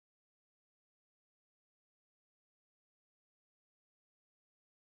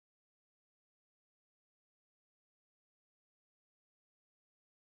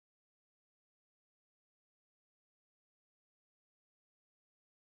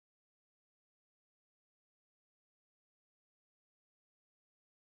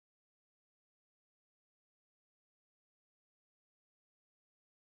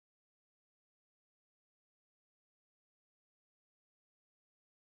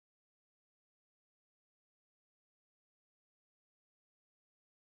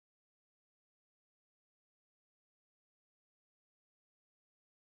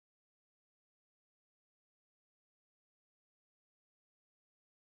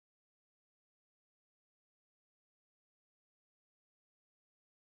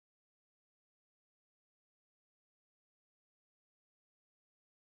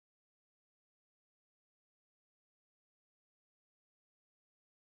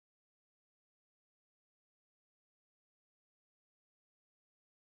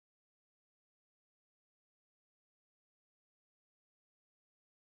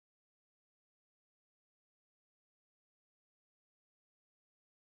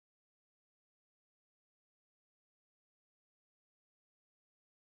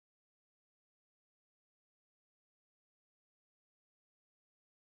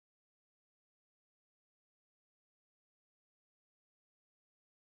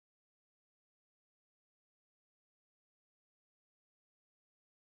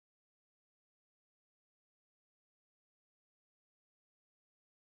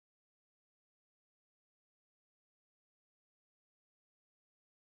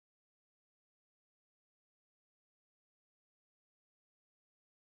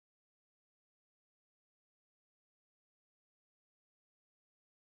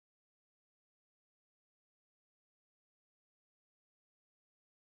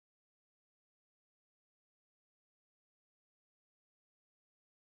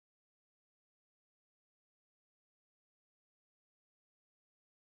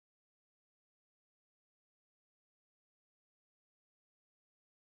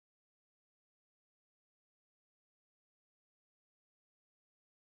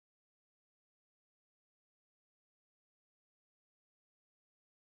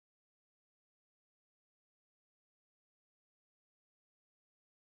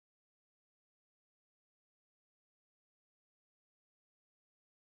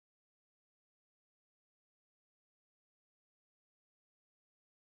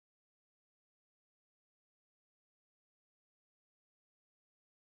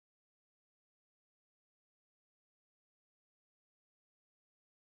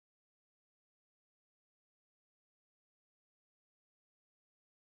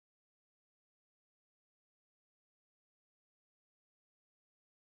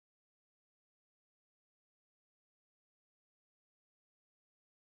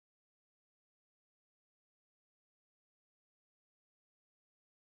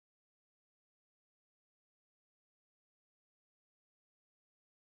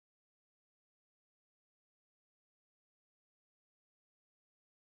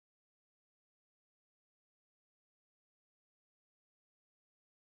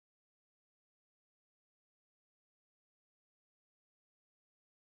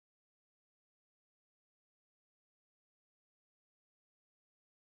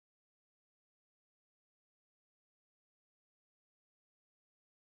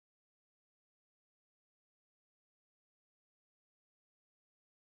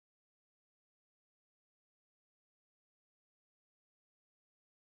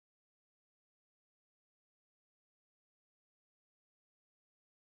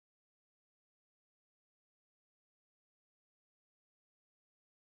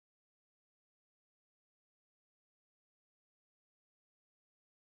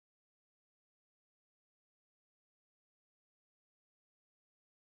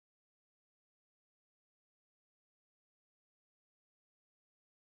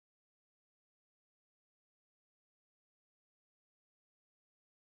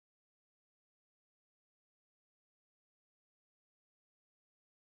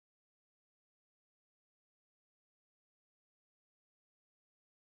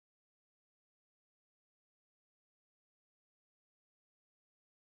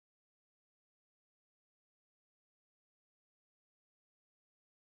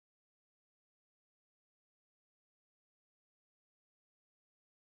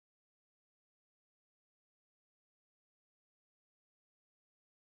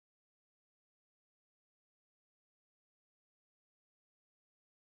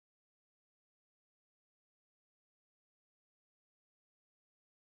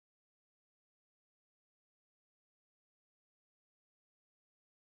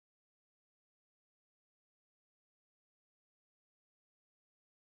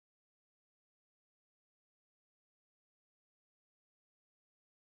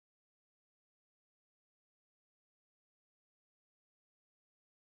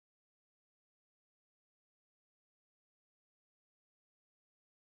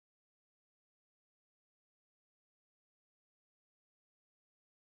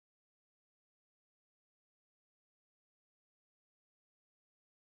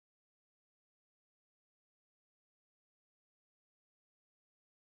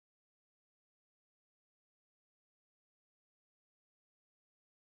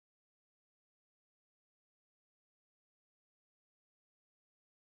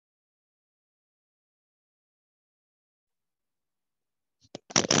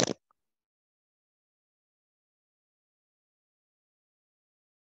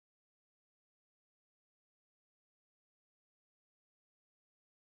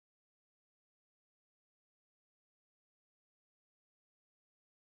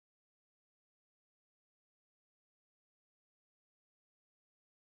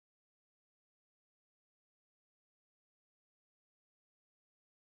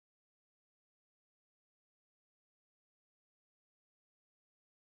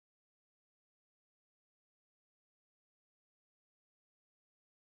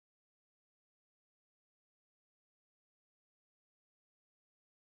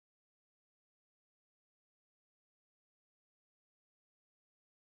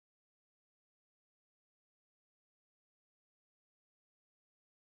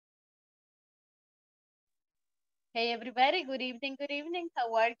Hey everybody, good evening, good evening.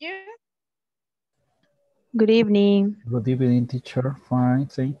 How are you? Good evening. Good evening, teacher. Fine,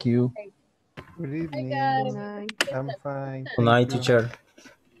 thank you. Good Hi evening. guys. Hi. I'm fine, Good thank night, you. teacher.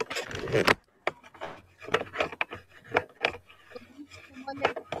 ¿Cómo les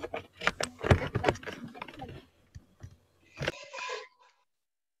está el miércoles?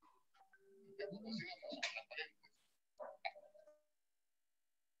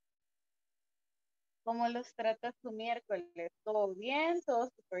 ¿Cómo los trata su miércoles? ¿Todo bien? ¿Todo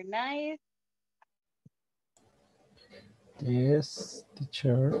super nice? Yes,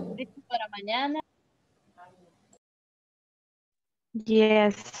 teacher. ¿Listo para mañana?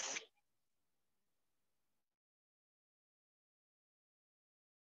 Yes.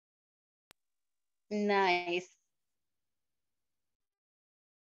 Nice.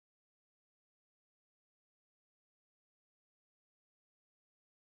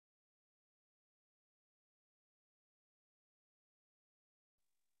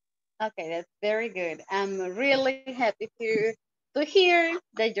 Okay, that's very good. I'm really happy to hear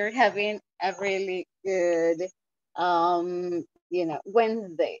that you're having a really good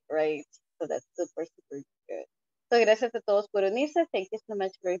Wednesday, right? So that's super, super good. So gracias a todos por unirse. Thank you so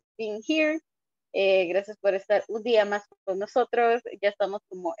much for being here. Gracias por estar un día más con nosotros. Ya estamos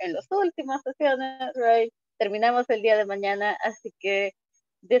como en las últimas sesiones, right? Terminamos el día de mañana, así que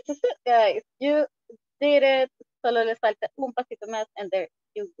this is it, guys. You did it. Solo les falta un pasito más and there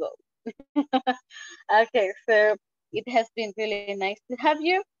you go. Okay, so it has been really nice to have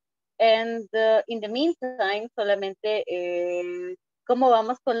you. And in the meantime, solamente cómo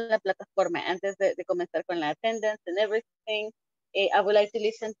vamos con la plataforma antes de comenzar con la attendance and everything. I would like to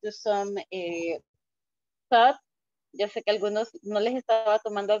listen to some thoughts. Yo sé que a algunos no les estaba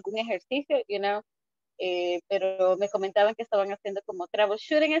tomando algún ejercicio, pero me comentaban que estaban haciendo como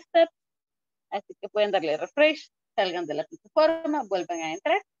troubleshooting steps, así que pueden darle refresh, salgan de la plataforma, vuelvan a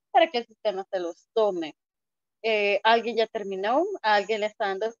entrar para que el sistema se los tome. Alguien ya terminó, a alguien le está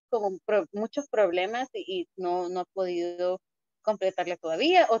dando como muchos problemas y no ha podido completarla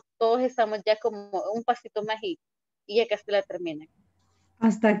todavía, o todos estamos ya como un pasito más y ya casi la termina.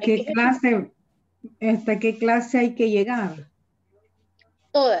 ¿Hasta qué clase hay que llegar?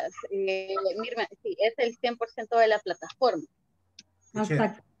 Todas. Mira, sí, es el 100% de la plataforma.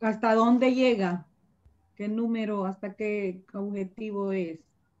 ¿Hasta dónde llega? ¿Qué número? ¿Hasta qué objetivo es?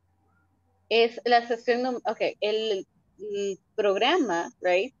 Es la sesión, el programa,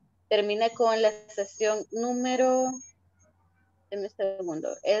 right, termina con la sesión número, en este segundo,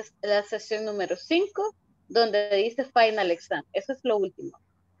 es la sesión número 5, donde dice Final Exam. Eso es lo último.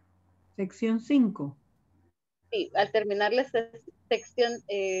 Sección 5. Sí, al terminar la sección,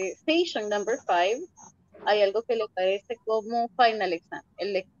 Station number 5, hay algo que le parece como Final Exam.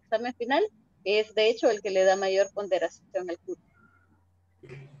 El examen final es, de hecho, el que le da mayor ponderación al curso.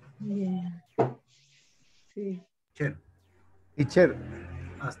 Yeah. Sí. Teacher,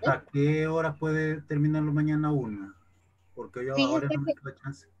 ¿hasta qué hora puede terminarlo mañana uno? Porque yo ahora no me queda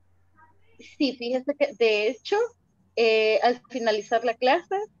chance. Sí, fíjese que de hecho, al finalizar la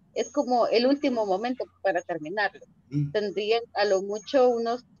clase, es como el último momento para terminarlo. Sí. Tendrían a lo mucho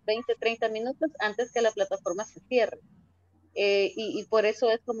unos 20, 30 minutos antes que la plataforma se cierre. Y por eso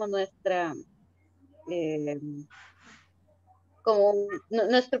es como nuestra,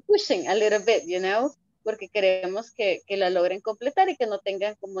 nuestro pushing a little bit, porque queremos que la logren completar y que no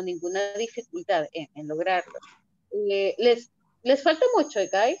tengan como ninguna dificultad en lograrlo. Les falta mucho,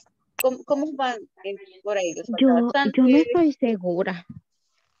 guys. ¿Cómo van por ahí? Yo no estoy segura,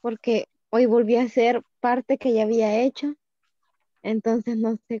 porque hoy volví a hacer parte que ya había hecho, entonces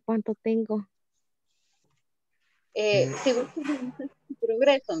no sé cuánto tengo. Si vos tu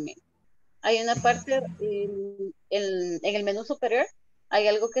progreso, hay una parte en el menú superior, hay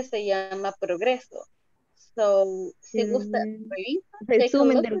algo que se llama progreso. So, si gusta, revisa.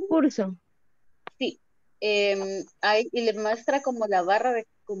 Resumen del curso. Sí. Y le muestra como la barra de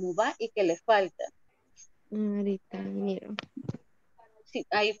cómo va y qué le falta. Ahorita miro. Sí,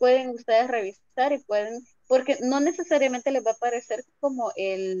 ahí pueden ustedes revisar y pueden, porque no necesariamente les va a aparecer como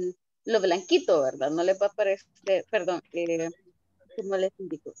lo blanquito, ¿verdad? No les va a aparecer, perdón, como les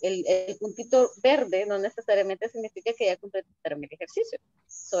indico, el puntito verde no necesariamente significa que ya completaron el ejercicio.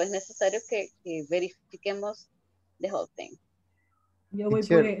 So, es necesario que verifiquemos the whole thing. Yo voy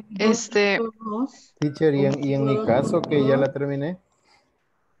por Teacher, y en mi caso que ya la terminé.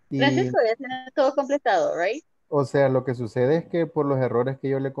 Francisco, ya tienes todo completado, right? O sea, lo que sucede es que por los errores que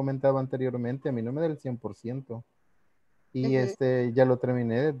yo le comentaba anteriormente, a mí no me da el 100%. Y ya lo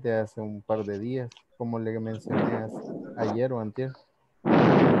terminé desde hace un par de días, como le mencioné ayer o antier.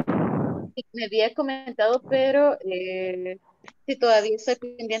 Sí, me había comentado, pero sí, todavía estoy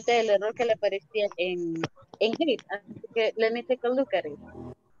pendiente del error que le aparecía en Grid. Así que let me take a look at it.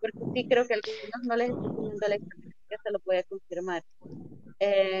 Porque sí creo que a algunos no les está poniendo la excepción, que se lo puede confirmar.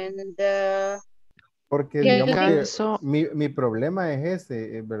 And, Porque y el digamos que Caso, mi problema es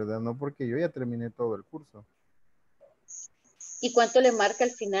ese, ¿verdad? No porque yo ya terminé todo el curso. ¿Y cuánto le marca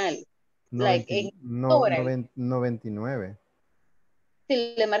al final? Like, 90 en no, horas. 99.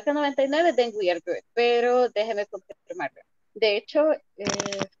 Si le marca 99, then we are good. Pero déjeme confirmarlo. De hecho,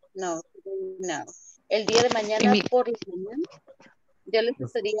 no, no. El día de y mañana mi, por la mañana, yo les Pues,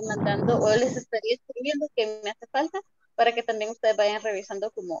 estaría mandando o les estaría escribiendo qué me hace falta para que también ustedes vayan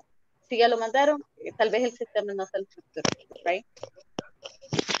revisando como si ya lo mandaron, tal vez el sistema no se lo estructuró, right?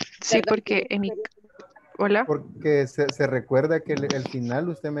 sí, Perdón, porque en mi, hola. porque se recuerda que el final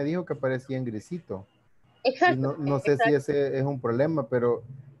usted me dijo que aparecía en grisito. Y exacto, no sé si exacto. ese es un problema, pero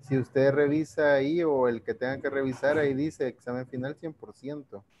si usted revisa ahí o el que tenga que revisar ahí dice examen final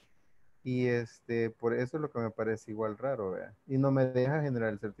 100%. Y por eso es lo que me parece igual raro, vea. Y no me deja generar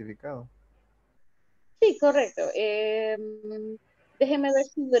el certificado. Sí, correcto. Déjeme ver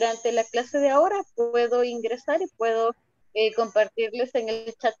si durante la clase de ahora puedo ingresar y puedo compartirles en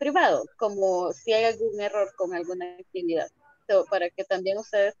el chat privado, como si hay algún error con alguna actividad. So, para que también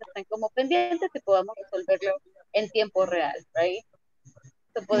ustedes estén como pendientes y podamos resolverlo en tiempo real, right?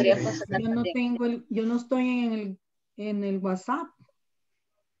 Esto podría funcionar Yo no también. tengo yo no estoy en el WhatsApp.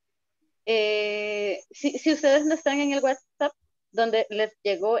 Si ustedes no están en el WhatsApp, donde les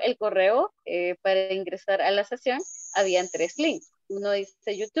llegó el correo para ingresar a la sesión, habían 3 links. Uno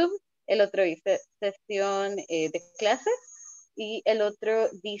dice YouTube, el otro dice sesión de clases y el otro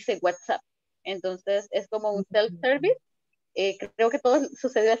dice WhatsApp. Entonces es como un self-service. Creo que todo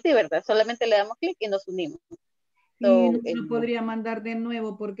sucedió así, ¿verdad? Solamente le damos clic y nos unimos. Y So, no me lo podría mandar de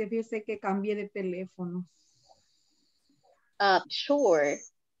nuevo porque fíjese que cambié de teléfono. sure.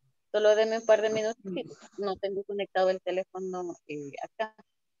 Solo denme un par de minutos. No tengo conectado el teléfono acá.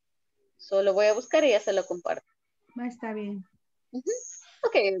 Solo voy a buscar y ya se lo comparto. Está bien.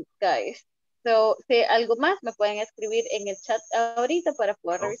 Ok, guys. So, si algo más, me pueden escribir en el chat ahorita para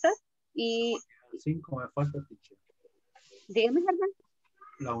poder revisar. Y 5 me falta, teacher. dígame, Germán.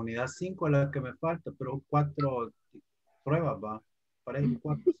 La unidad 5 es la que me falta, pero 4 pruebas va. Para ellos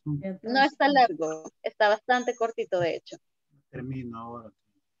 4 son. No está largo, está bastante cortito, de hecho. Termino ahora.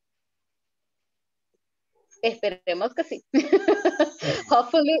 Esperemos que sí.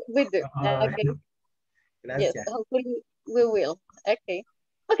 Hopefully we do. Okay. Yes, Gracias. hopefully we will. Okay.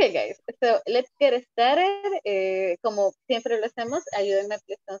 Okay, guys. So let's get started. Como siempre lo hacemos, ayúdenme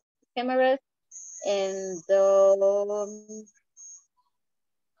please con sus cameras. And,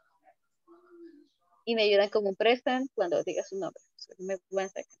 y me ayudan como un present cuando diga su nombre. So, give me 1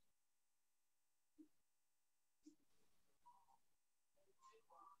 second.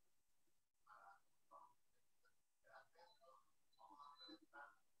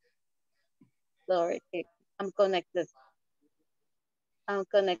 Sorry, I'm connected. I'm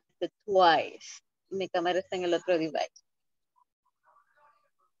connected twice. Mi cámara está en el otro device.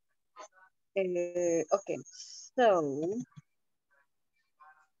 Okay, so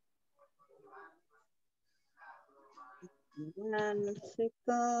 1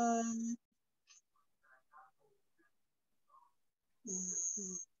 second.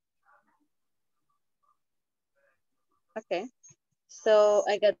 Okay, so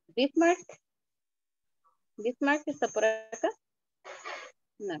I got Bismarck. Bismarck está por acá.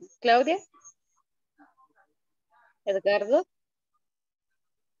 No. Claudia. Edgardo.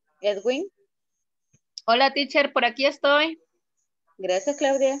 Edwin. Hola, teacher, por aquí estoy, Gracias,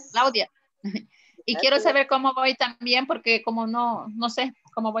 Claudia. Claudia. Y quiero Gracias. saber cómo voy también, porque como no sé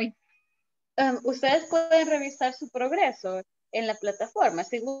cómo voy. Ustedes pueden revisar su progreso en la plataforma.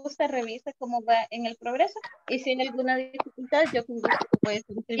 Si gusta, revisa cómo va en el progreso. Y si hay alguna dificultad, yo con gusto voy a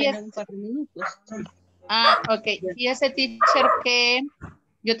estar escribiendo en un par de minutos. Ok. Fíjese, teacher, que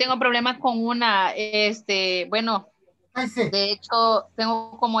yo tengo problemas con una, bueno, de hecho,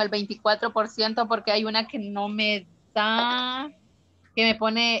 tengo como el 24% porque hay una que no me da, que me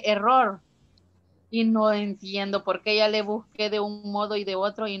pone error. Y no entiendo por qué ya le busqué de un modo y de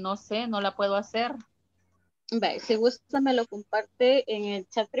otro y no sé, no la puedo hacer. Vale, si gusta, me lo comparte en el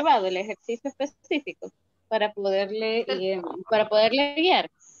chat privado, el ejercicio específico, para poderle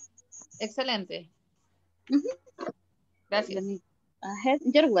guiar. Excelente. Uh-huh. Gracias.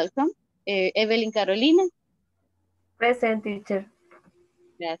 You're welcome. Evelyn Carolina. Present, teacher.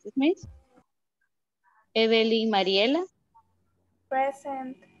 Gracias, Miss. Evelyn Mariela.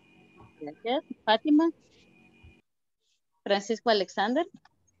 Present. Gracias. Fátima. Francisco Alexander.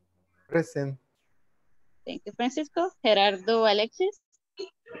 Present. Thank you, Francisco. Gerardo Alexis.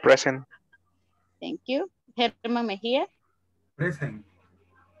 Present. Thank you. Germán Mejía. Present.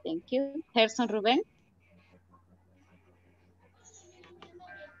 Thank you. Gerson Rubén.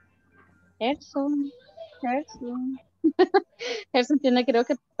 Gerson. Gerson tiene creo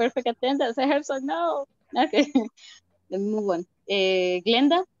que perfect attendance. Gerson, no. Okay. Let's move on.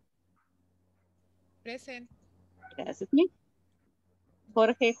 Glenda. Present. Gracias, Nick.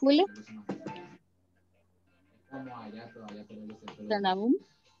 Jorge Julio. Danabum.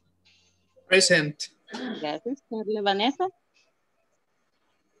 Present. Gracias. Carla Vanessa.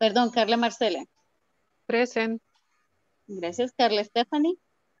 Perdón, Carla Marcela. Present. Gracias. Carla Stephanie.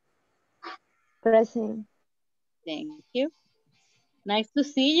 Present. Thank you. Nice to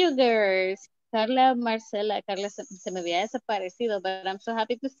see you, girls. Carla Marcela. Carla se me había desaparecido, but I'm so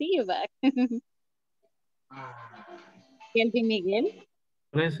happy to see you back. Kelvin Miguel.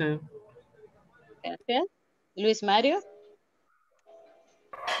 Present. Gracias. Luis Mario.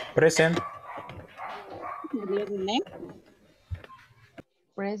 Present. María René.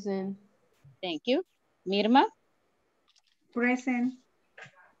 Present. Thank you. Mirma. Present.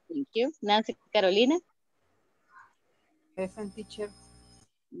 Thank you. Nancy Carolina. Present, teacher.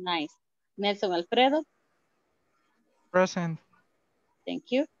 Nice. Nelson Alfredo. Present.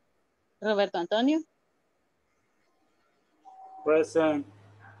 Thank you. Roberto Antonio. Present.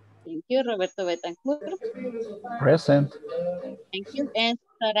 Thank you. Roberto Betancourt. Present. Thank you. And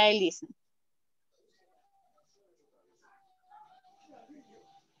Sara Elisa.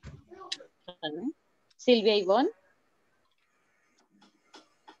 Silvia Ivonne.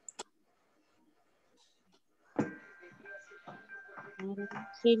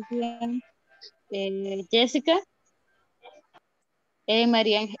 Silvia. Jessica.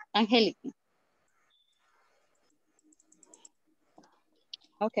 María Angélica.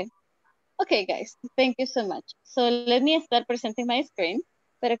 Okay. Okay, guys. Thank you so much. So let me start presenting my screen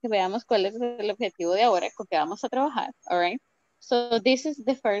para que veamos cuál es el objetivo de ahora con que vamos a trabajar. All right. So this is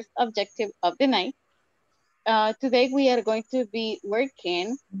the first objective of the night. Today we are going to be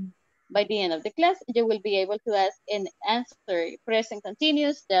working. By the end of the class, you will be able to ask and answer present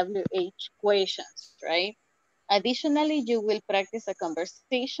continuous WH questions, right? Additionally, you will practice a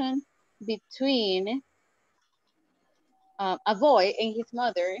conversation between a boy and his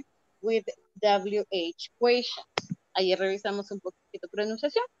mother with WH questions. Ayer revisamos un poquito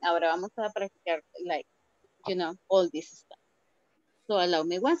pronunciación. Ahora vamos a practicar, like, you know, all this stuff. So allow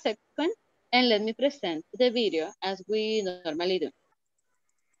me 1 second and let me present the video as we normally do.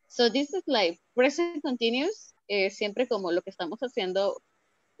 So this is like present continuous, siempre como lo que estamos haciendo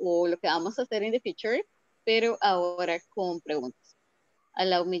o lo que vamos a hacer in the future, pero ahora con preguntas.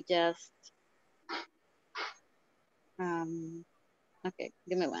 Allow me just, okay,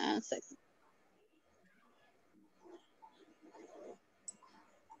 give me 1 second.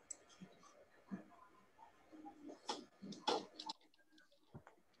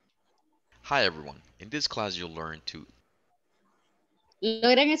 Hi everyone, in this class you'll learn to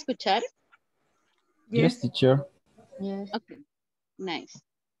 ¿Logran escuchar? Yes, teacher. Yes. Okay, nice.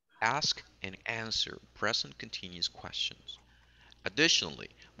 ask and answer present continuous questions. Additionally,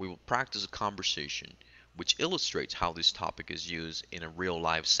 we will practice a conversation which illustrates how this topic is used in a real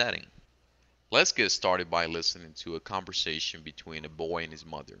life setting. Let's get started by listening to a conversation between a boy and his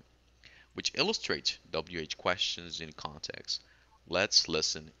mother, which illustrates WH questions in context. Let's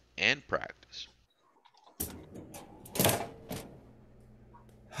listen and practice.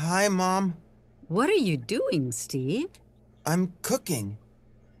 Hi, Mom. What are you doing, Steve? I'm cooking.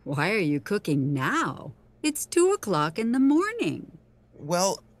 Why are you cooking now? It's 2 o'clock in the morning.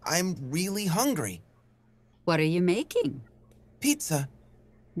 Well, I'm really hungry. What are you making? Pizza.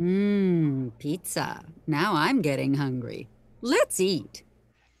 Pizza. Now I'm getting hungry. Let's eat.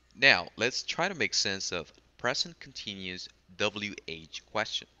 Now, let's try to make sense of present continuous WH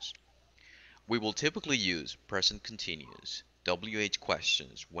questions. We will typically use present continuous WH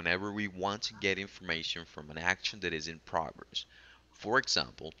questions whenever we want to get information from an action that is in progress. For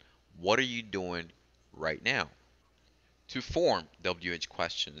example, what are you doing right now? To form WH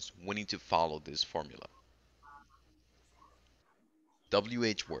questions, we need to follow this formula.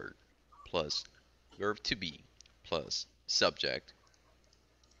 WH word plus verb to be plus subject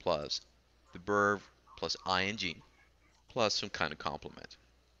plus the verb plus ing plus some kind of complement.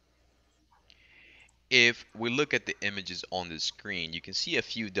 If we look at the images on the screen, you can see a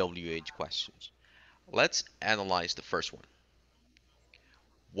few WH questions. Let's analyze the first one.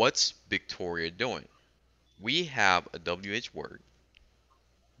 What's Victoria doing? We have a WH word,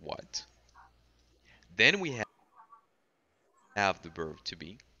 what. Then we have the verb to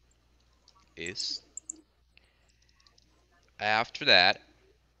be, is. After that,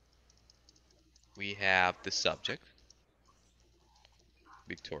 we have the subject,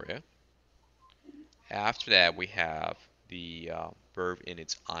 Victoria. After that, we have the verb in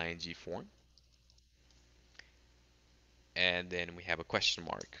its ing form. And then we have a question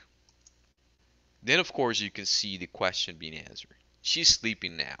mark. Then, of course, you can see the question being answered. She's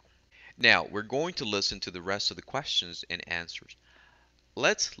sleeping now. Now, we're going to listen to the rest of the questions and answers.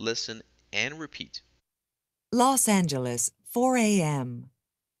 Let's listen and repeat. Los Angeles, 4 a.m.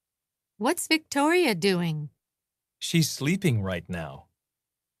 What's Victoria doing? She's sleeping right now.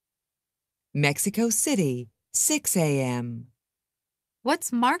 Mexico City, 6 a.m.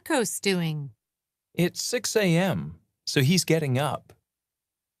 What's Marcos doing? It's 6 a.m., so he's getting up.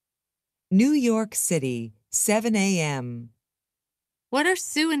 New York City, 7 a.m. What are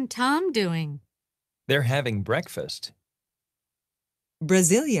Sue and Tom doing? They're having breakfast.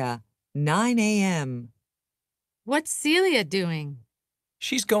 Brasilia, 9 a.m. What's Celia doing?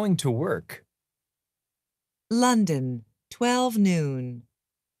 She's going to work. London, 12 noon.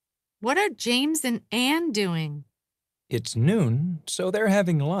 What are James and Anne doing? It's noon, so they're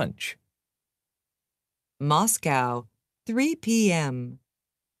having lunch. Moscow, 3 p.m.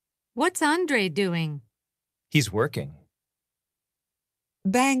 What's Andre doing? He's working.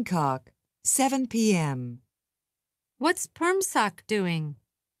 Bangkok, 7 p.m. What's Permsak doing?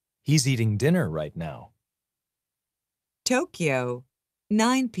 He's eating dinner right now. Tokyo,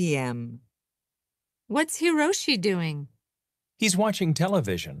 9 p.m. What's Hiroshi doing? He's watching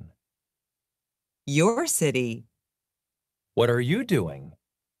television. Your city. What are you doing?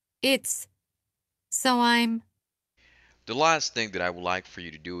 It's... So I'm... The last thing that I would like for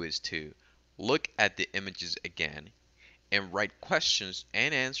you to do is to look at the images again and write questions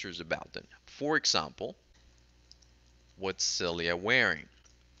and answers about them. For example, what's Celia wearing?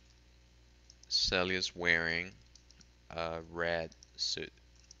 Celia's wearing a red suit.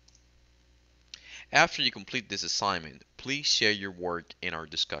 After you complete this assignment, please share your work in our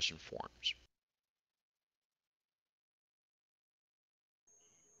discussion forums.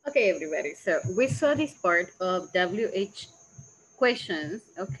 Okay, everybody, so we saw this part of WH questions.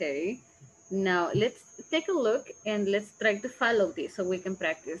 Okay, now let's take a look and let's try to follow this so we can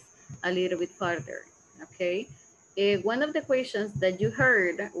practice a little bit further. Okay, one of the questions that you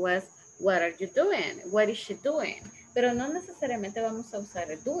heard was, what are you doing? What is she doing? Pero no necesariamente vamos a usar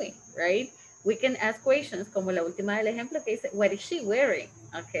el doing, right? We can ask questions como la última del ejemplo que dice, what is she wearing?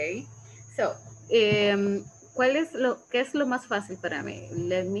 Okay, so, ¿qué es lo más fácil para mí?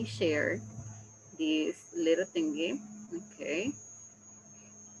 Let me share this little thingy. Okay.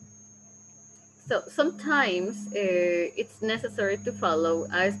 So sometimes it's necessary to follow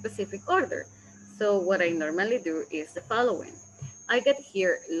a specific order. So what I normally do is the following. I get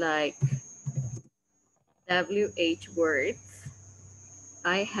here like WH words.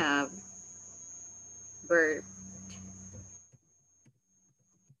 I have verb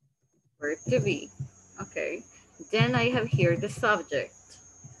to be. Okay, then I have here the subject.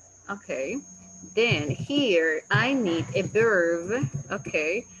 Okay, then here I need a verb.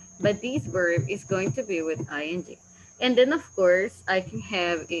 Okay, but this verb is going to be with ing. And then of course I can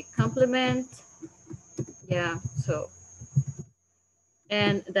have a complement. Yeah, so,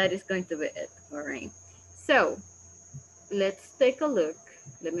 and that is going to be it. All right, so let's take a look.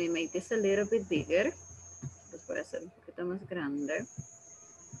 Let me make this a little bit bigger. Los voy a hacer un poquito más grande.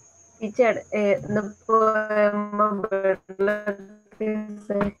 Teacher, no podemos ver lo que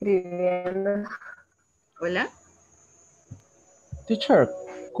está escribiendo. Hola. Teacher,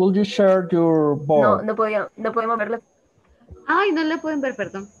 could you share your board? No podemos verlo. Ay, no la pueden ver,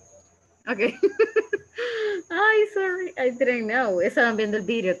 perdón. Ok. Ay, sorry, I didn't know. Estaban viendo el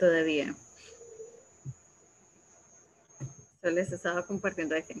video todavía. Solo les estaba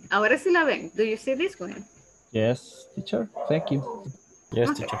compartiendo aquí. Ahora sí la ven. Do you see this one? Yes, teacher. Thank you. Yes,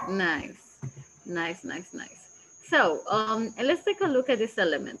 Okay, teacher. nice. So, let's take a look at this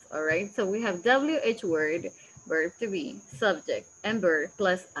element, all right? So we have WH word, verb to be, subject, and verb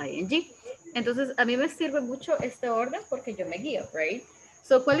plus ing. Entonces, a mí me sirve mucho este orden porque yo me guío, right?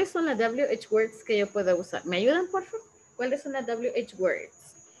 So, ¿cuáles son las WH words que yo puedo usar? ¿Me ayudan, por favor? ¿Cuáles son las WH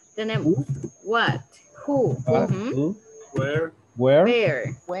words? Tenemos what, who, Who, Where, where,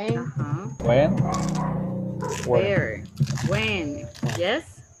 When, when, where, when, yes?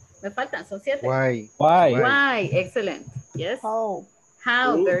 Me faltan, son 7. Why, Excellent, yes? how,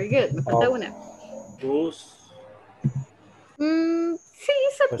 How, very good. Me falta una. whose, Sí,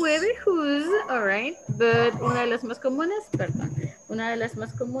 se puede, whose, all right. But una de las más comunes, perdón, una de las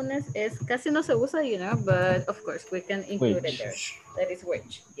más comunes es, casi no se usa, you know, but of course we can include it there. That is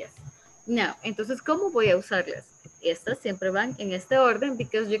which, yes. No, entonces, ¿cómo voy a usarlas? Estas siempre van en este orden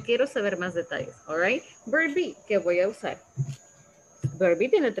porque yo quiero saber más detalles, all right? Verb be, ¿qué voy a usar? Verb be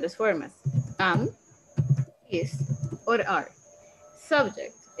tiene 3 formas. Am, is, or are.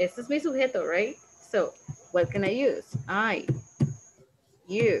 Subject, este es mi sujeto, right? So, what can I use? I,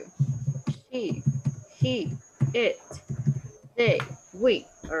 you, she, he, it, they, we,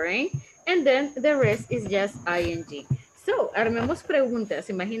 all right? And then the rest is just ing. So, armemos preguntas.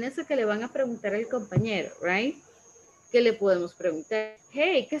 Imagínense que le van a preguntar al compañero, right? ¿Qué le podemos preguntar?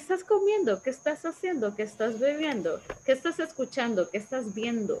 Hey, ¿qué estás comiendo? ¿Qué estás haciendo? ¿Qué estás bebiendo? ¿Qué estás escuchando? ¿Qué estás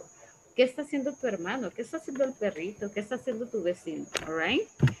viendo? ¿Qué está haciendo tu hermano? ¿Qué está haciendo el perrito? ¿Qué está haciendo tu vecino? All right?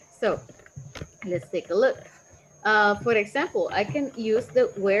 So, let's take a look. For example, I can use the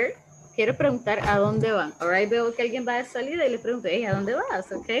where. Quiero preguntar a dónde van. All right? Veo que alguien va de salida y le pregunto, hey, ¿a dónde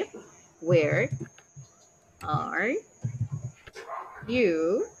vas? Okay. Where are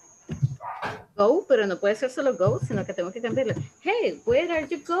you? Go, pero no puede ser solo go, sino que tengo que cambiarlo. Hey, where are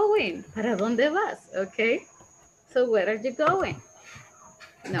you going? ¿Para dónde vas? Okay. So, where are you going?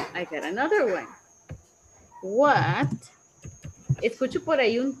 No, I got another one. What? Escucho por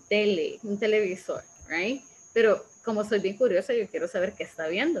ahí un televisor, right? Pero como soy bien curiosa, yo quiero saber qué está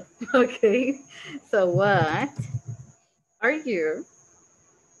viendo. Okay. So, what are you?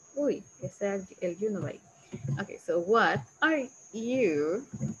 Uy, ese el you no va ahí. Okay, so what are you?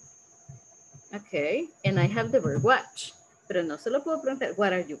 Okay, and I have the verb watch. Pero no se lo puedo preguntar,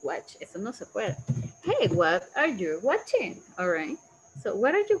 what are you watching? Eso no se puede. Hey, what are you watching? All right. So,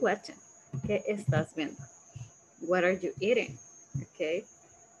 what are you watching? ¿Qué estás viendo? What are you eating? Okay.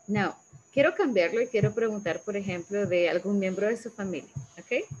 Now, quiero cambiarlo y quiero preguntar, por ejemplo, de algún miembro de su familia.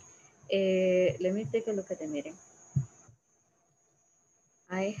 Okay. Let me take a look at the meeting.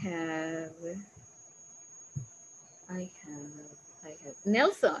 I have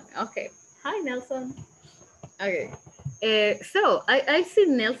Nelson. Okay. Hi, Nelson. Okay. So, I see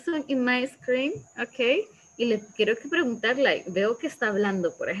Nelson in my screen. Okay. Y le quiero que preguntarle, veo que está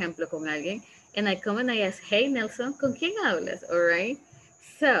hablando, por ejemplo, con alguien. And I come and I ask, hey, Nelson, ¿con quién hablas? All right.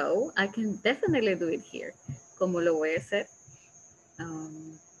 So, I can definitely do it here. ¿Cómo lo voy a hacer?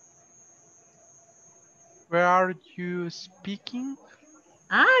 Where are you speaking?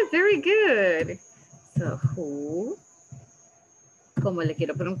 Very good. So, who? Como le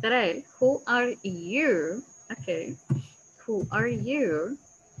quiero preguntar a él, who are you? Okay. Who are you?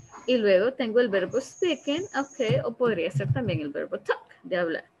 Y luego tengo el verbo speaking, okay, o podría ser también el verbo talk, de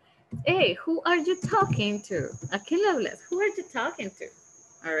hablar. Hey, who are you talking to? ¿A quién le hablas? Who are you talking to?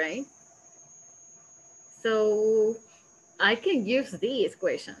 All right. So, I can use these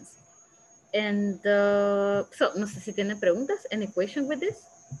questions. And, so, no sé si tienen preguntas. Any question with this?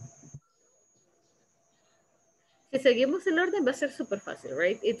 Si seguimos el orden va a ser súper fácil,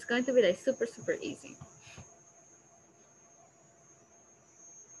 right? It's going to be like super, super easy.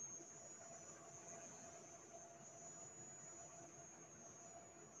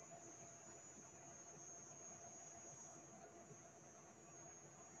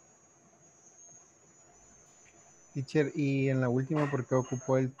 Teacher, y en la última, ¿por qué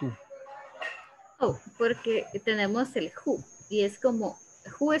ocupó el tú? Oh, porque tenemos el who y es como,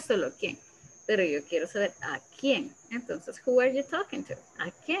 who es solo quién, pero yo quiero saber a quién. Entonces, who are you talking to?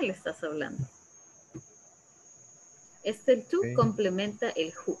 ¿A quién le estás hablando? El tú complementa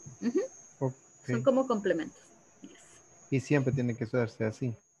el who. Son como complementos. Yes. Y siempre tiene que usarse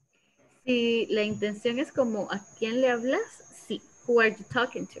así. Si la intención es como, ¿a quién le hablas? Sí. Who are you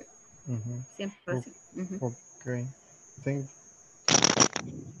talking to? Siempre así. Ok. Thank you.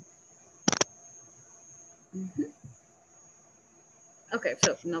 Okay,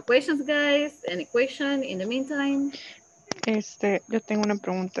 so no questions, guys. Any question in the meantime? Yo tengo una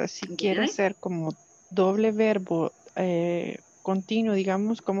pregunta. Si quiero hacer como doble verbo continuo,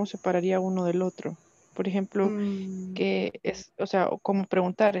 digamos, ¿cómo separaría uno del otro? Por ejemplo, que es, o sea, como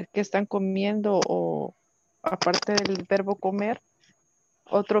preguntar, ¿qué están comiendo? O aparte del verbo comer,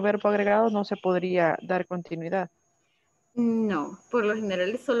 otro verbo agregado no se podría dar continuidad. No, por lo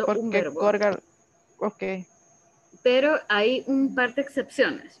general es solo un verbo. Ok. Pero hay un par de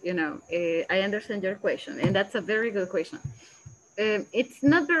excepciones, you know. I understand your question, and that's a very good question. It's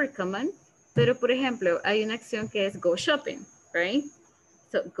not very common, pero por ejemplo, hay una acción que es go shopping, right?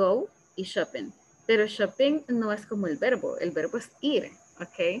 So, go y shopping. Pero shopping no es como el verbo es ir,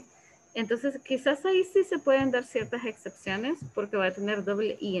 ¿ok? Entonces, quizás ahí sí se pueden dar ciertas excepciones porque va a tener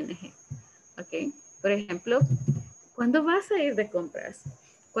doble ing, ¿ok? Por ejemplo, ¿cuándo vas a ir de compras?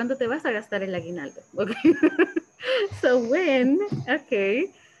 ¿Cuándo te vas a gastar el aguinaldo? ¿Ok? So, when,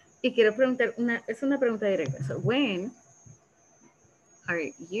 ok. Y quiero preguntar, es una pregunta directa. So, when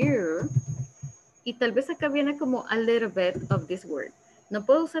are you? Y tal vez acá viene como a little bit of this word. No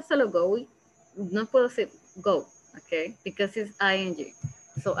puedo usar solo go, no puedo decir go, okay? Because it's ing.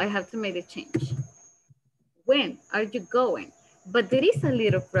 So I have to make the change. When are you going? But there is a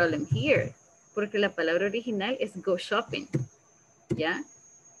little problem here, porque la palabra original es go shopping, ¿ya?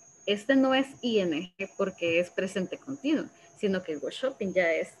 Este no es ing porque es presente continuo, sino que go shopping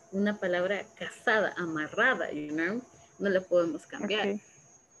ya es una palabra casada, amarrada, you know? No la podemos cambiar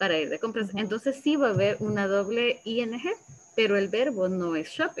para ir de compras. Entonces sí va a haber una doble ing, pero el verbo no es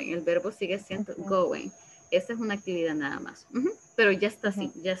shopping, el verbo sigue siendo going. Esta es una actividad nada más. Pero ya está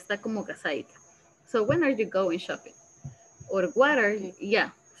así, ya está como casadita. So when are you going shopping? Or what are you?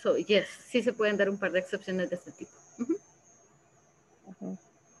 Yeah, so yes, sí se pueden dar un par de excepciones de este tipo.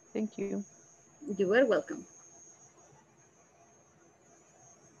 Thank you. You are welcome.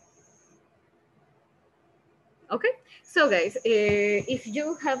 Okay, so guys, if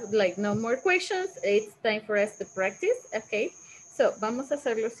you have like no more questions, it's time for us to practice. Okay, so vamos a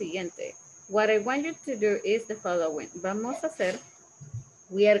hacer lo siguiente. What I want you to do is the following. Vamos a hacer,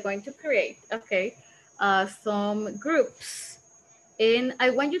 we are going to create, okay, some groups. And I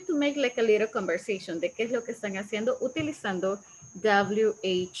want you to make like a little conversation de qué es lo que están haciendo utilizando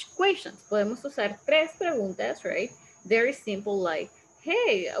WH questions. Podemos usar 3 preguntas, right? Very simple, like,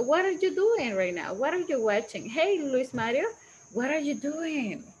 hey, what are you doing right now? What are you watching? Hey, Luis Mario, what are you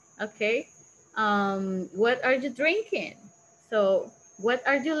doing? Okay. What are you drinking? So, what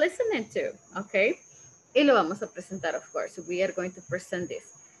are you listening to? Okay. Y lo vamos a presentar, of course. We are going to present this.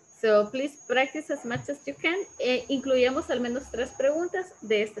 So, please practice as much as you can. Incluyamos al menos 3 preguntas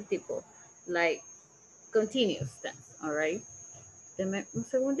de este tipo. Like, continuous tense, all right? Deme un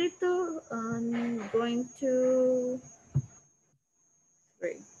segundito. I'm going to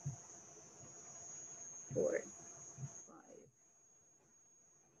 3, 4,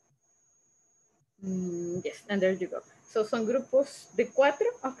 5. Yes, and there you go. So son grupos de 4.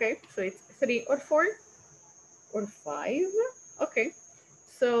 Okay, so it's 3 or 4 or 5. Okay,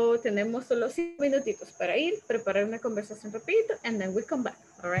 so tenemos solo 5 minutitos para ir, preparar una conversación rapidito, and then we come back,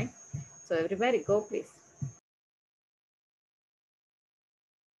 all right? So everybody go, please.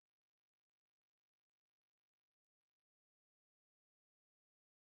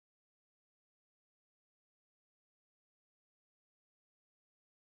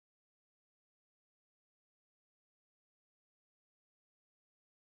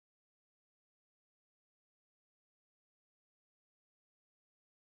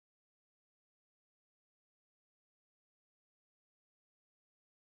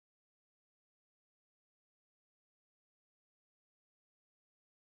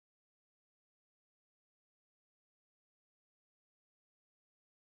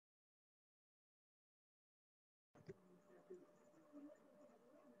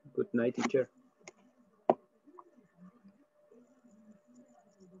 Good night, teacher.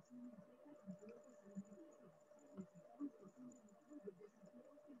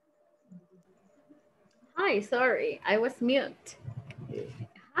 Hi, sorry, I was mute.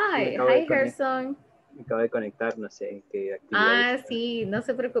 Hi, acabo hi, Gerson. Me acabo de conectar, no sé en qué actividad. Sí, no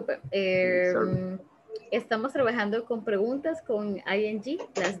se preocupe. Estamos trabajando con preguntas con ING,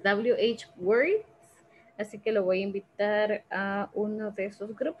 las WH words. Así que lo voy a invitar a uno de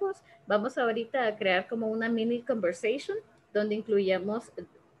esos grupos. Vamos ahorita a crear como una mini conversation donde incluyamos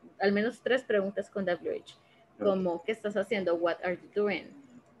al menos 3 preguntas con WH. Como, ¿qué estás haciendo? What are you doing?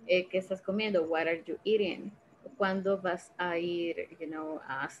 ¿Qué estás comiendo? What are you eating? ¿Cuándo vas a ir, you know,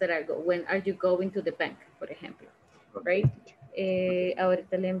 a hacer algo? When are you going to the bank, por ejemplo? Right?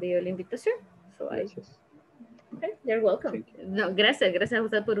 Ahorita le envío la invitación. So Gracias. Okay, you're welcome. No, gracias a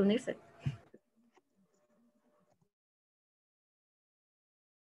usted por unirse.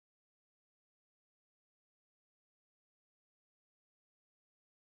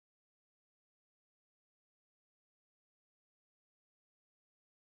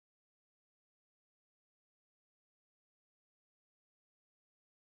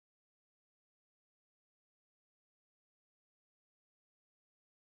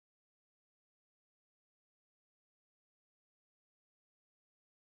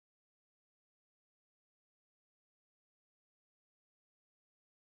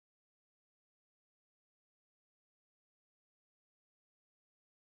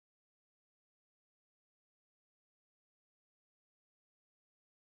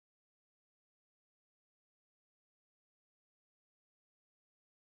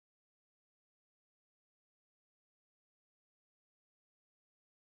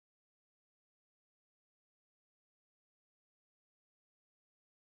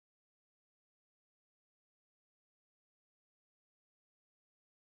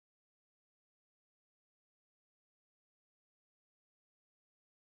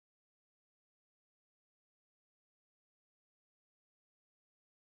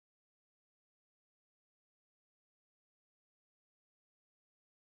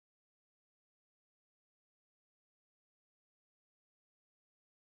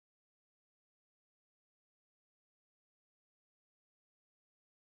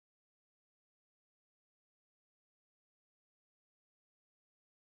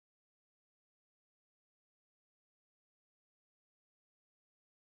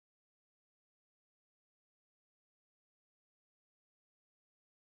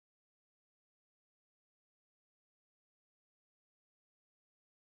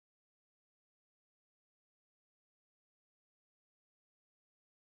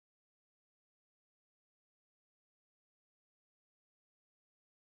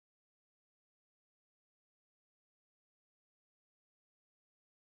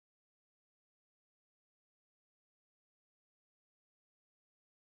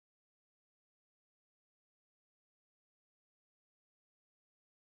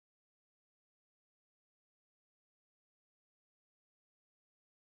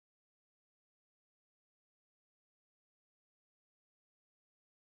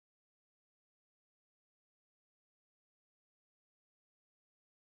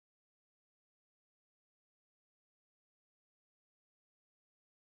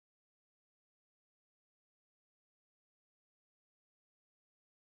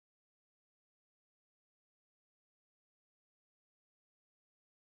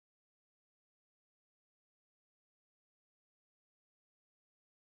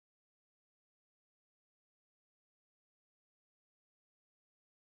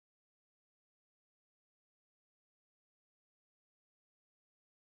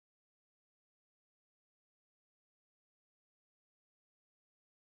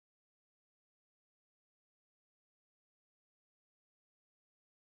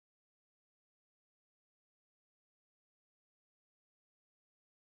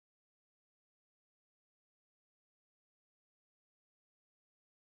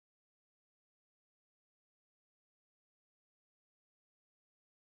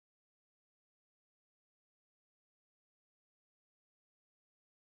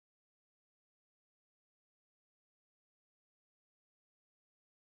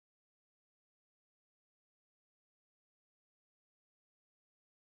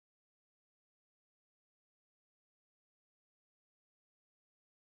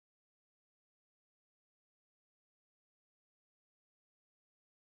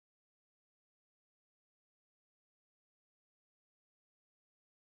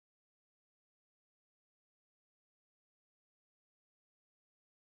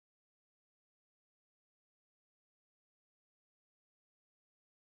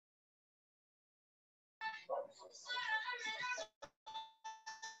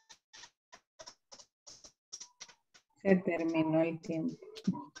 Se terminó el tiempo.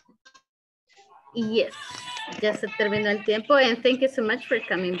 Yes, ya se terminó el tiempo and thank you so much for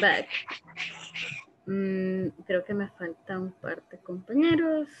coming back. Creo que me falta un par de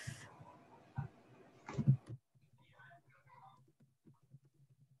compañeros.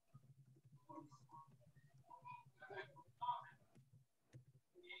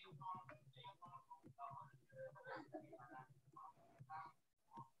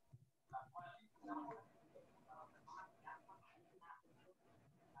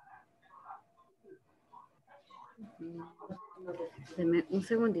 Deme un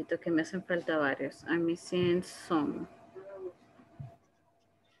segundito que me hacen falta varios. I'm missing some.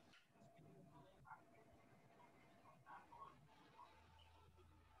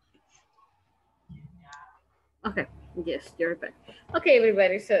 Okay, yes, you're back. Okay,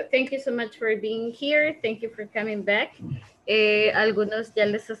 everybody, so thank you so much for being here. Thank you for coming back. Algunos ya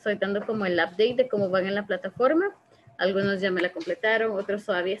les estoy dando como el update de cómo van en la plataforma. Algunos ya me la completaron, otros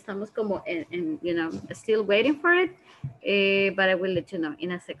todavía estamos como en you know, still waiting for it, but I will let you know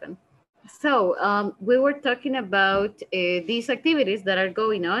in a second. So, we were talking about these activities that are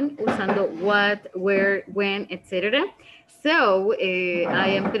going on, usando what, where, when, etc. So, I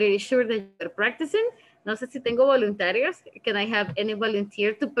am pretty sure that you're practicing. No sé si tengo voluntarios. Can I have any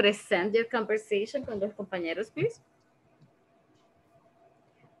volunteer to present your conversation con los compañeros, please?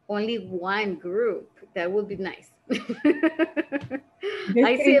 Only one group. That would be nice. I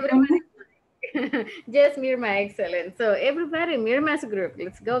see everybody. Yes, Mirma, excellent. So everybody, Mirma's group.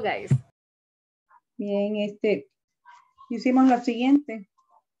 Let's go, guys. Bien, hicimos lo siguiente.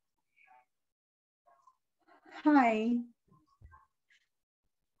 Hi.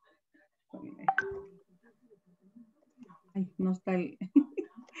 Ay, no está el,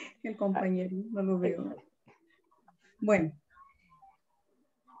 el compañero, no lo veo. Bueno.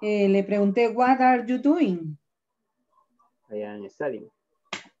 Le pregunté, what are you doing? I am studying.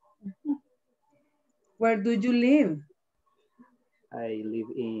 Where do you live? I live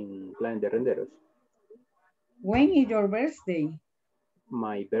in Plan de Renderos. When is your birthday?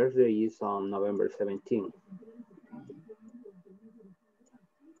 My birthday is on November 17th.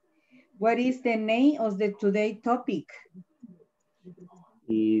 What is the name of the today topic?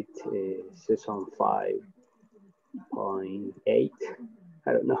 It's season 5.8.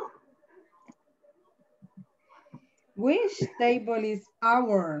 I don't know. Which table is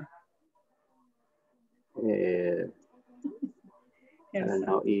our? I don't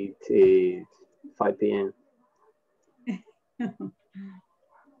know. It is 5 p.m.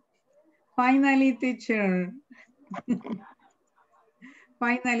 Finally, teacher.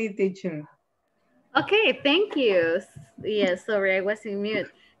 Finally, teacher. Okay, thank you. Yes, sorry, I was in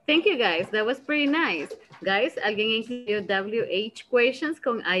mute. Thank you, guys. That was pretty nice. Guys, ¿alguien incluyó WH questions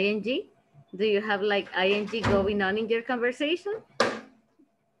con ing? Do you have like ing going on in your conversation?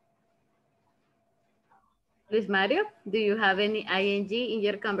 Luis Mario, do you have any ing in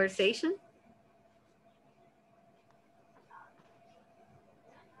your conversation?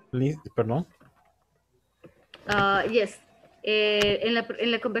 Perdón. Yes.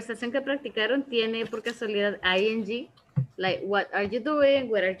 En la conversación que practicaron, ¿tiene por casualidad ing? Like, what are you doing?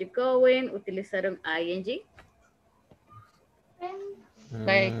 Where are you going? ¿Utilizaron ing?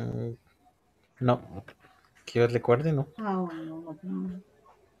 No. Que yo recuerde, no.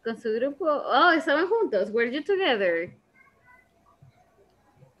 Con su grupo. Oh, estaban juntos. Were you together?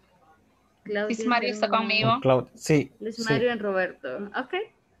 Luis Mario está conmigo. Sí. Luis Mario y Roberto.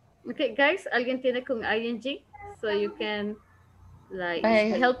 Okay. Okay, guys, ¿alguien tiene con ing? So you can like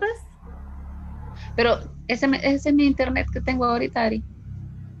help us. Pero ese es mi internet que tengo ahorita, Ari.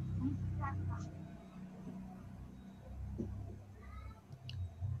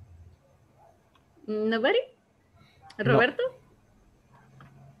 Nobody? Roberto? No.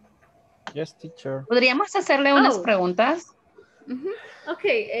 Yes, teacher. ¿Podríamos hacerle unas preguntas?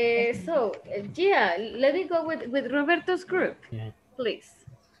 Okay, so yeah, let me go with Roberto's group, please.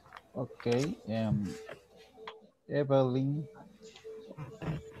 Okay, Evelyn.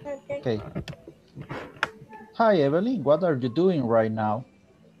 Okay. Hi, Evelyn. What are you doing right now?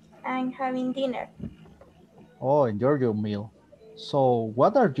 I'm having dinner. Oh, enjoy your meal. So,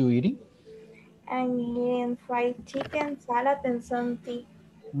 what are you eating? I'm eating fried chicken, salad, and some tea.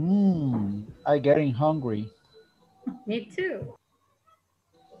 I'm getting hungry. Me too.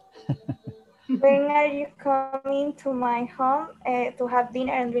 When are you coming to my home to have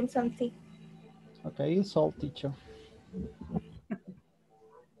dinner and drink some tea? Okay, it's all, teacher.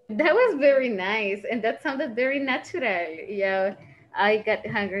 That was very nice, and that sounded very natural. Yeah, I got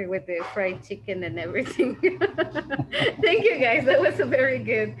hungry with the fried chicken and everything. Thank you guys. That was a very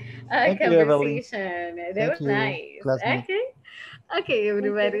good Thank you, Evelyn. conversation. That Thank was you, nice. classmate. Okay. Okay,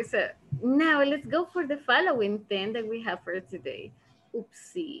 everybody. So now let's go for the following 10 that we have for today.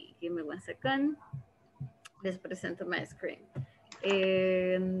 Oopsie. Give me 1 second. Let's present to my screen.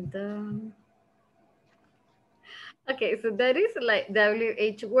 And okay, so that is like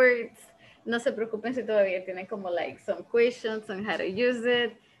WH words. No se preocupen si todavía tienen como like some questions on how to use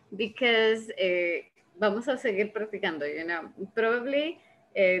it, because vamos a seguir practicando, you know. Probably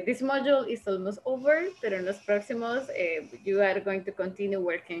this module is almost over, pero en los próximos you are going to continue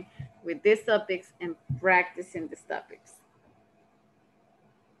working with these topics and practicing these topics.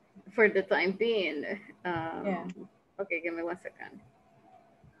 For the time being. Yeah. Okay, give me 1 second.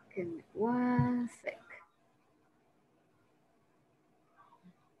 Give me 1 sec.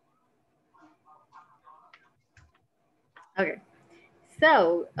 Okay,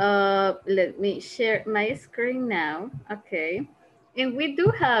 so let me share my screen now. Okay, and we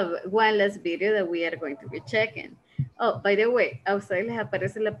do have one last video that we are going to be checking. Oh, by the way, a ustedes les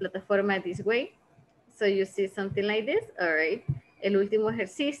aparece la plataforma this way. So you see something like this. All right. El último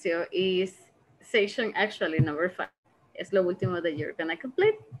ejercicio is section actually number 5. Es lo último that you're gonna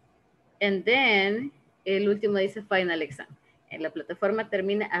complete. And then el último dice final exam. En la plataforma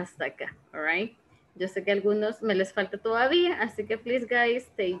termina hasta acá. All right. Yo sé que a algunos me les falta todavía, así que please guys,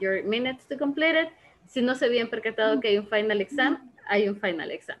 take your minutes to complete it. Si no se habían percatado que hay un final exam, hay un final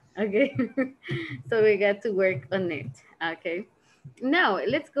exam, okay? So we got to work on it, okay? Now,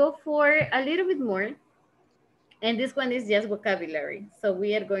 let's go for a little bit more. And this one is just vocabulary. So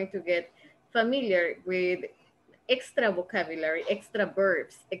we are going to get familiar with extra vocabulary, extra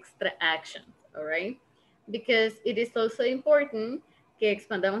verbs, extra actions, all right? Because it is also important que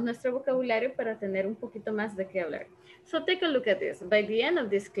expandamos nuestro vocabulario para tener un poquito más de qué hablar. So take a look at this. By the end of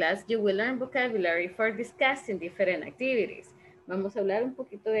this class, you will learn vocabulary for discussing different activities. Vamos a hablar un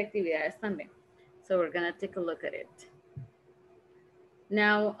poquito de actividades también. So we're gonna take a look at it.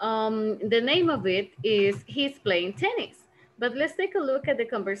 Now, the name of it is He's Playing Tennis. But let's take a look at the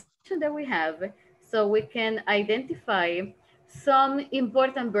conversation that we have so we can identify some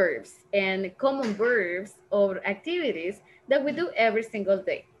important verbs and common verbs or activities that we do every single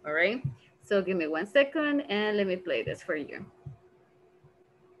day, all right? So give me 1 second and let me play this for you.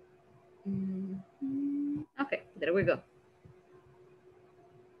 Okay, there we go.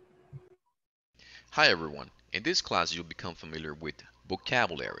 Hi everyone. In this class, you'll become familiar with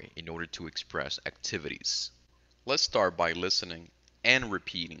vocabulary in order to express activities. Let's start by listening and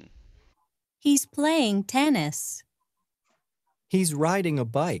repeating. He's playing tennis. He's riding a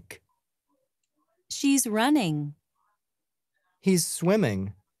bike. She's running. He's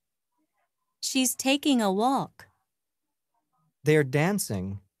swimming. She's taking a walk. They're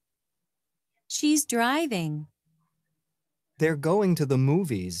dancing. She's driving. They're going to the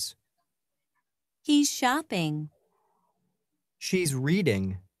movies. He's shopping. She's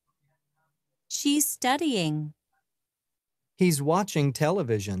reading. She's studying. He's watching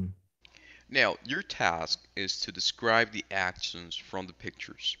television. Now, your task is to describe the actions from the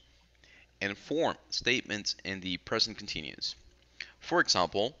pictures and form statements in the present continuous. For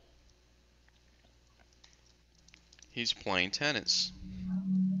example, he's playing tennis.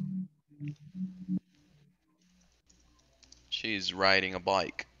 She's riding a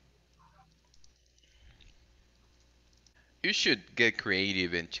bike. You should get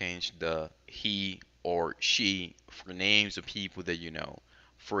creative and change the he or she for names of people that you know.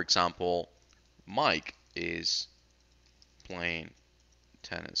 For example, Mike is playing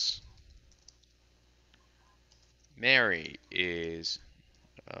tennis. Mary is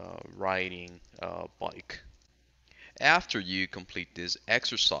riding a bike. After you complete this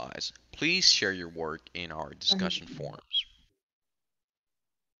exercise, please share your work in our discussion forums.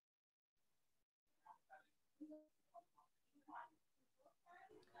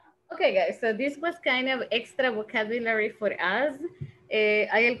 Okay, guys, so this was kind of extra vocabulary for us.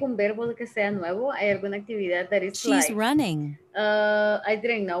 ¿Hay algún verbo que sea nuevo? ¿Hay alguna actividad that is She's like, running. I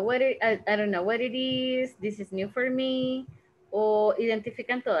didn't know what it, I don't know what it is, this is new for me, o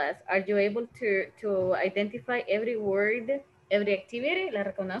identifican todas? Are you able to identify every word, every activity? ¿La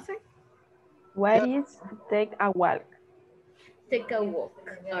reconocen? What is take a walk? Take a walk.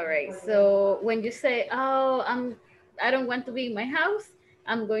 All right, so when you say, oh, I don't want to be in my house,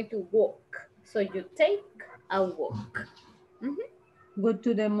 I'm going to walk. So you take a walk. Go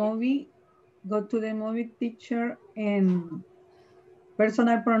to the movie teacher, and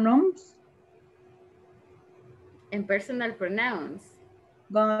personal pronouns. And personal pronouns.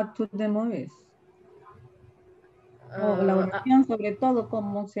 Go to the movies. O la oración, sobre todo,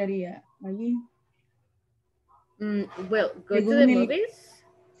 ¿cómo se haría allí? Well, go to Según the el, movies.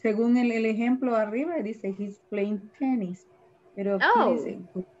 según el ejemplo arriba, dice he's playing tennis. Pero aquí Oh. dice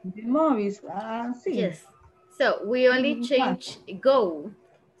go to the movies. Ah, sí. Yes. So we only change go.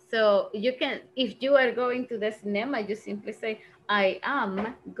 So you can, if you are going to the cinema, you simply say, I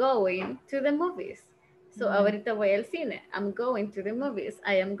am going to the movies. So ahorita voy al cine. I'm going to the movies.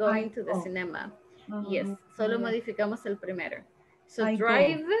 I am going to the cinema. Yes. Solo modificamos el primero. So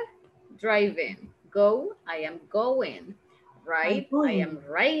drive, driving. Go, I am going. Ride, I am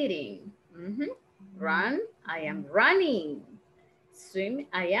riding. Run, I am running. Swim,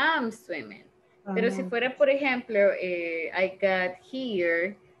 I am swimming. Pero si fuera, por ejemplo, I got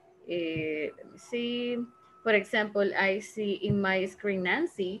here, let me see, for example, I see in my screen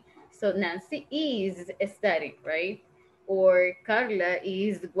Nancy, so Nancy is studying, right? Or Carla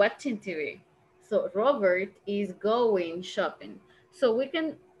is watching TV. So Robert is going shopping. So we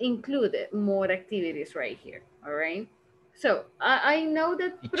can include more activities right here, all right? So I know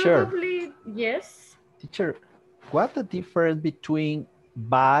that Teacher. probably, yes. Teacher, what's the difference between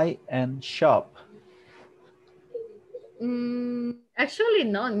buy and shop? Actually,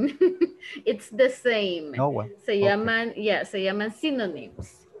 none. It's the same. No one. Se llaman, yeah, se llaman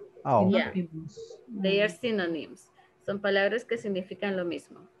synonyms. Oh. Yeah, they are synonyms. Son palabras que significan lo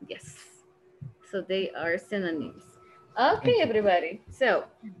mismo. Yes. So they are synonyms. Okay, everybody. So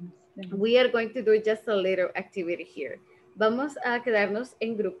we are going to do just a little activity here. Vamos a quedarnos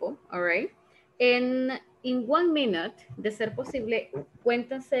en grupo, all right? In 1 minute, de ser posible,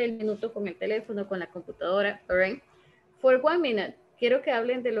 cuéntense el minuto con el teléfono, con la computadora, all right? For 1 minute, quiero que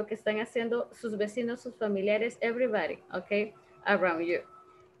hablen de lo que están haciendo sus vecinos, sus familiares, everybody, okay, around you.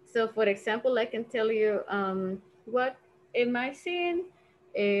 So, for example, I can tell you what am I seeing?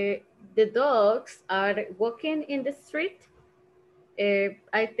 The dogs are walking in the street.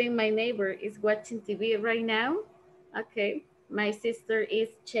 I think my neighbor is watching TV right now. Okay, my sister is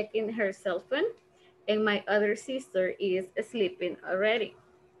checking her cell phone, and my other sister is sleeping already.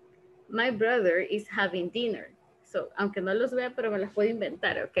 My brother is having dinner. So, aunque no los vea, pero me las puedo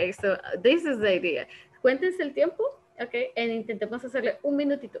inventar, okay? So, this is the idea. Cuéntense el tiempo, okay? And intentemos hacerle 1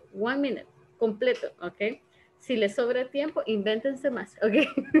 minutito, 1 minute, completo, okay? Si les sobra tiempo, invéntense más, okay?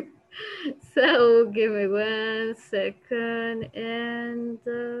 So, give me 1 second and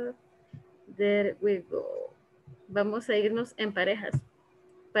there we go. Vamos a irnos en parejas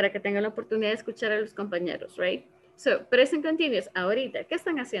para que tengan la oportunidad de escuchar a los compañeros, right? So, present continuous, ahorita, ¿qué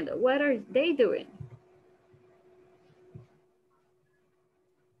están haciendo? What are they doing?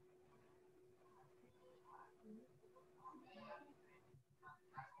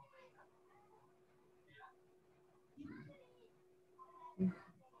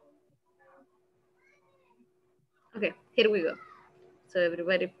 Okay, here we go. So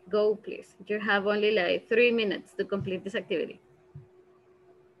everybody go, please. You have only like 3 minutes to complete this activity.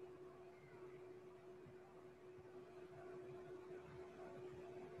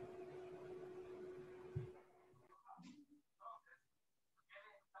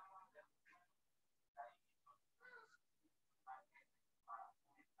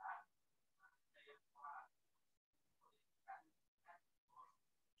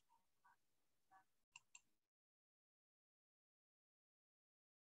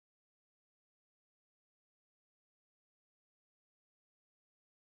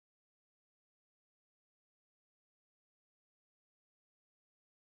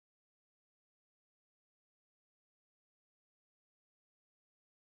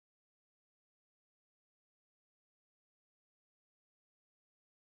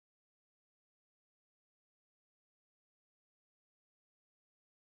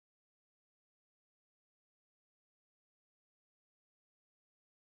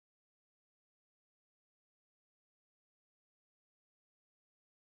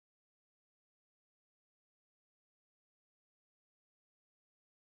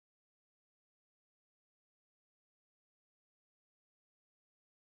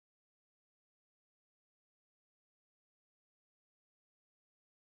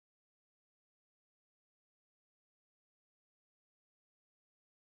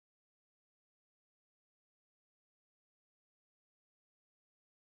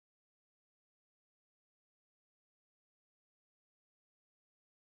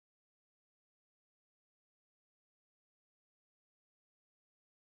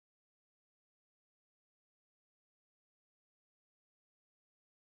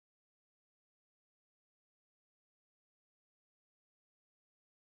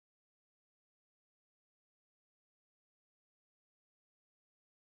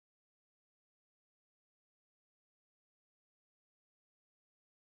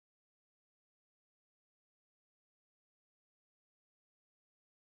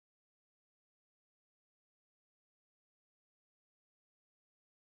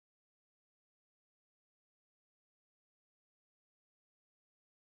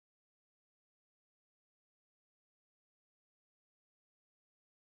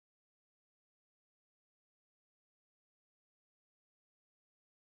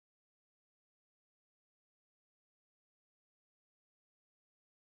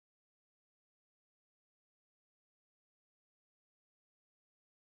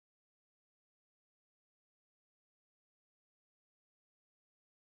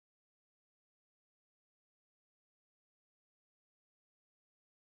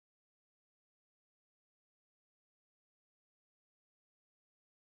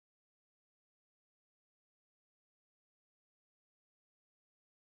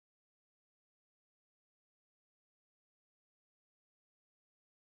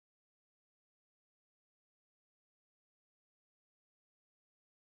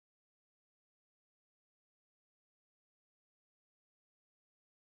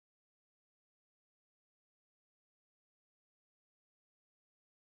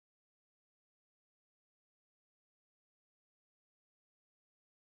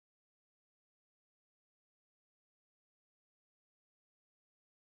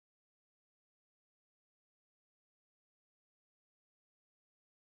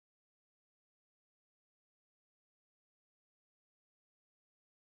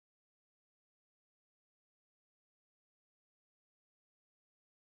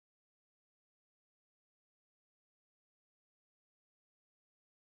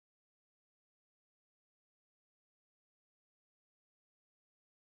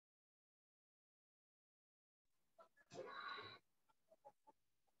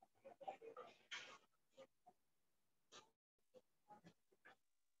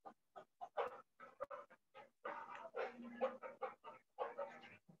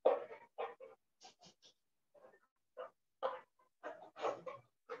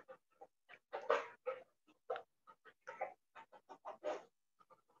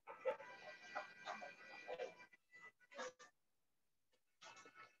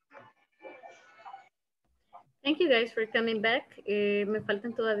 Thank you guys for coming back. Me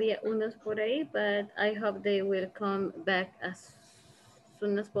faltan todavía unos por ahí, but I hope they will come back as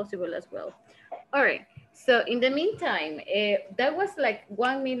soon as possible as well. All right. So in the meantime, that was like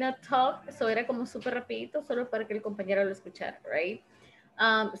 1 minute talk. So era como súper rapidito, solo para que el compañero lo escuchara, right?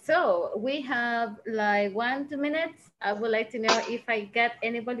 So we have like 1-2 minutes. I would like to know if I got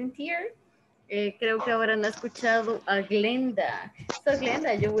any volunteer. Creo que ahora no he escuchado a Glenda. So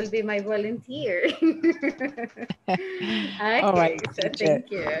Glenda, you will be my volunteer. Okay, All right, so teacher.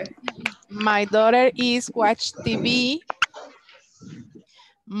 thank you. My daughter is watch TV.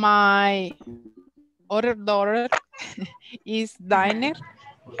 My other daughter is diner.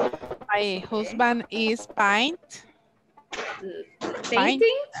 My husband is paint.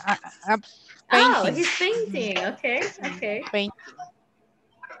 Painting? Painting. Oh, he's painting. Okay, okay. Painting.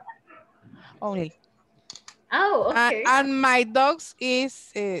 Only. Oh, okay. And my dogs is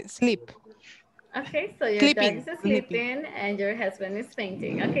sleep. Okay, so your Sleeping. dog is sleeping and your husband is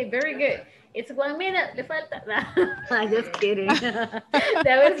painting. Okay, very good. It's 1 minute. Le falta. I'm just kidding.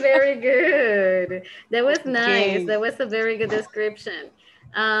 That was very good. That was nice. Okay. That was a very good description.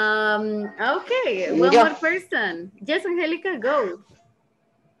 Okay, one Yeah. more person. Yes, Angelica, go.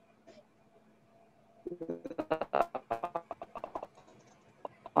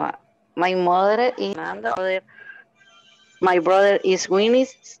 My mother is Fernanda. My brother is Winnie.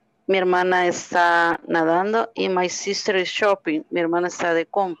 Mi hermana está nadando. Y my sister is shopping. Mi hermana está de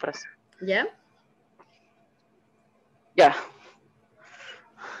compras. Yeah. Yeah.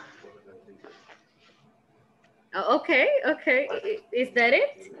 Okay, okay. Is that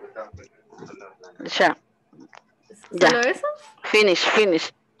it? Yeah. ¿Solo eso?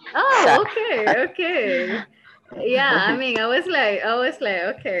 Finish. Oh, okay, okay. Yeah, I mean, I was like,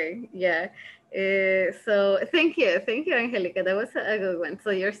 okay, yeah. So thank you, Angelica. That was a good one. So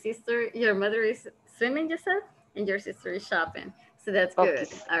your mother is swimming, you said, and your sister is shopping. So that's good.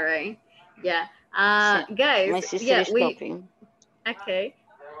 Okay. All right. Yeah. Guys. My sister Yeah, is shopping. Okay.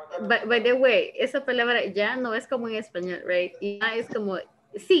 But by the way, esa palabra ya no es como en español, right? Ya es como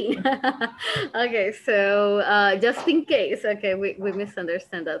sí. Okay, so just in case, okay, we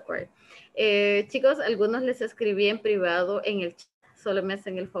misunderstand that part. Chicos, algunos les escribí en privado en el chat, solo me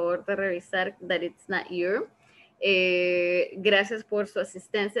hacen el favor de revisar that it's not you. Gracias por su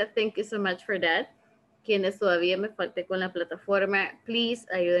asistencia. Thank you so much for that. Quienes todavía me falté con la plataforma, please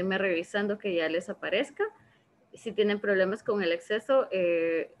ayúdenme revisando que ya les aparezca. Si tienen problemas con el acceso,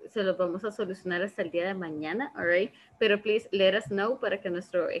 se los vamos a solucionar hasta el día de mañana, all right? Pero please let us know para que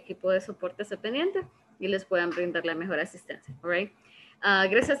nuestro equipo de soporte esté pendiente y les puedan brindar la mejor asistencia, all right?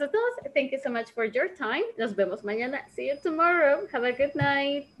 Gracias a todos. Thank you so much for your time. Nos vemos mañana. See you tomorrow. Have a good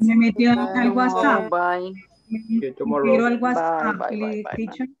night. Me metió al WhatsApp. Bye. Me metió al WhatsApp. Bye.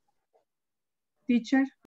 Teacher.